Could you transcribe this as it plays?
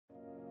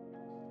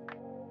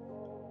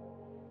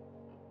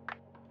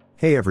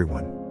Hey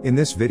everyone, in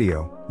this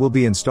video, we'll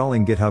be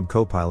installing GitHub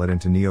Copilot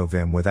into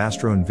Neovim with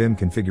AstroNvim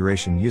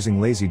configuration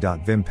using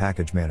Lazy.vim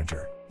package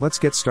manager. Let's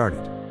get started.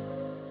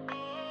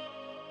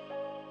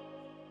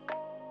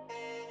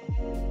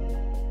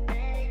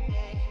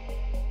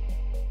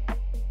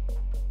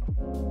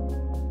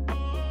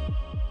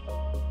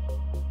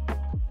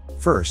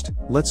 First,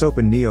 let's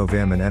open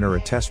Neovim and enter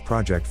a test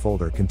project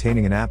folder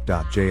containing an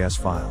app.js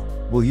file.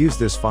 We'll use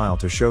this file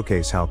to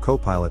showcase how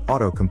Copilot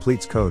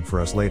auto-completes code for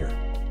us later.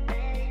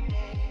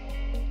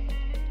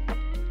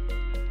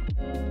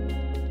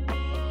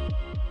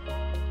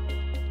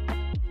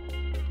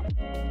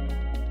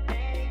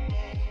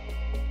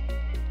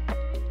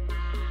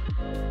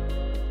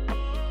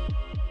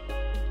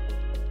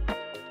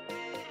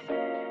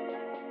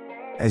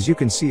 As you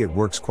can see, it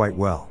works quite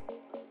well.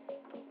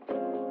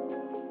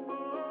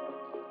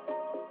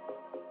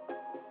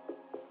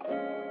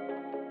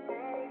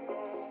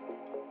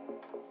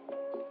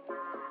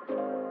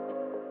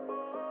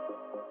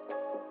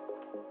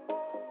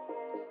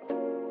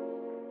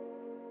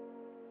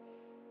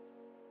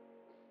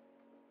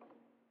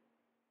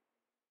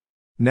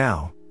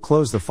 Now,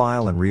 close the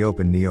file and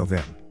reopen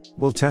Neovim.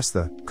 We'll test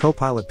the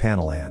Copilot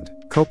panel and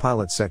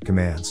Copilot set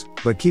commands,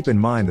 but keep in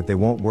mind that they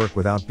won't work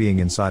without being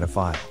inside a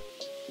file.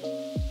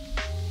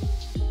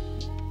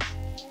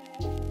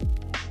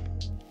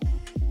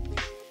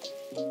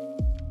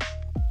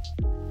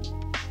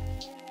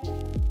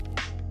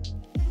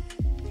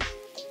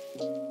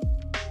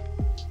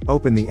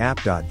 Open the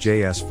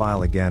app.js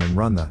file again and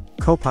run the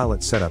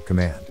Copilot setup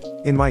command.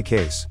 In my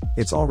case,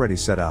 it's already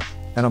set up,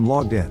 and I'm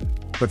logged in.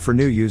 But for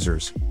new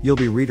users, you'll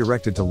be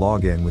redirected to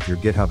log in with your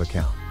GitHub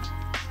account.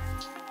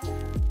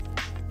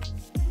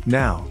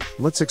 Now,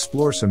 let's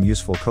explore some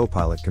useful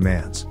Copilot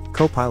commands.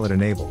 Copilot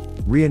enable.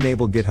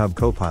 Re-enable GitHub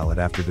Copilot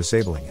after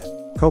disabling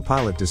it.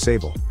 Copilot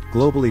disable.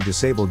 Globally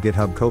disable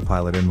GitHub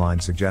Copilot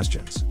inline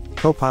suggestions.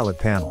 Copilot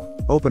panel.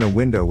 Open a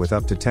window with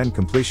up to 10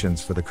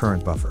 completions for the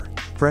current buffer.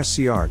 Press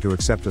CR to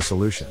accept a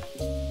solution.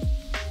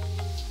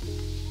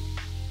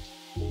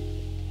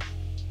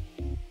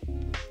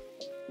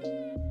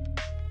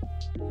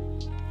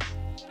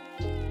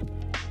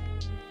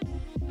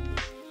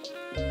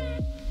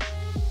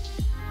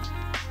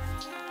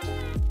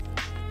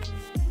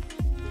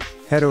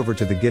 Head over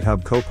to the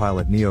GitHub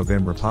Copilot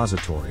Neovim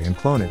repository and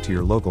clone it to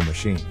your local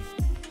machine.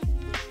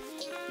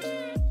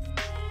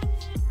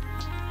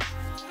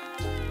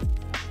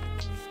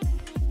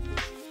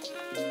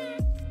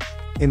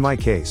 In my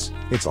case,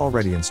 it's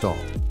already installed.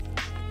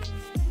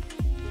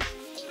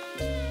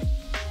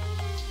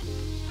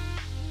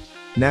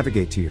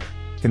 Navigate to your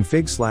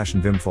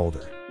config/nvim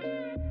folder.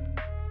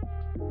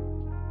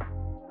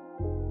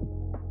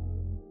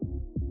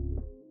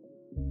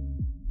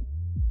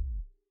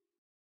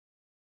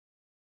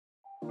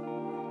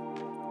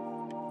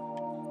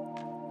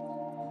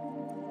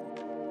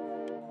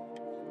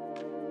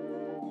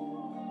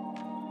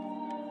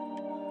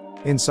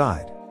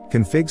 Inside,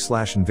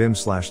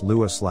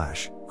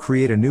 config/nvim/lua/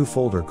 create a new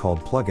folder called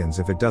plugins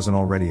if it doesn't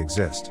already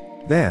exist.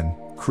 Then,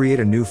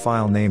 create a new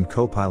file named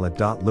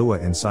copilot.lua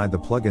inside the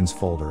plugins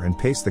folder and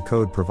paste the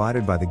code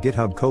provided by the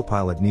GitHub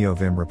Copilot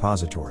Neovim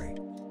repository.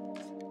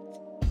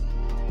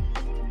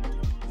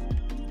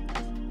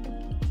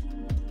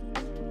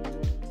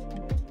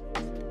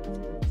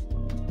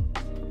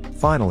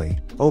 Finally,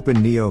 open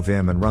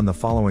Neovim and run the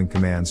following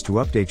commands to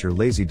update your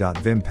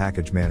Lazy.vim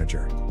package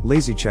manager.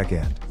 Lazy check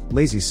and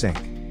Lazy sync.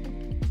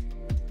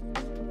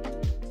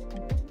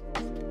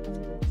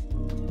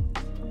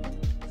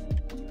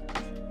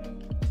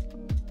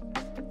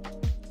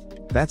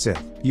 That's it.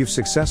 You've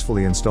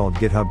successfully installed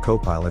GitHub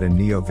Copilot in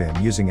Neovim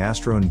using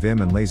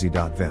AstroNvim and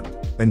Lazy.vim.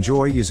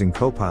 Enjoy using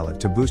Copilot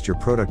to boost your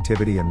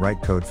productivity and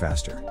write code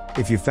faster.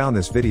 If you found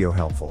this video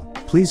helpful,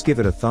 please give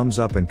it a thumbs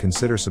up and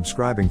consider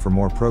subscribing for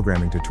more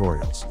programming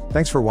tutorials.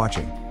 Thanks for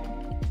watching.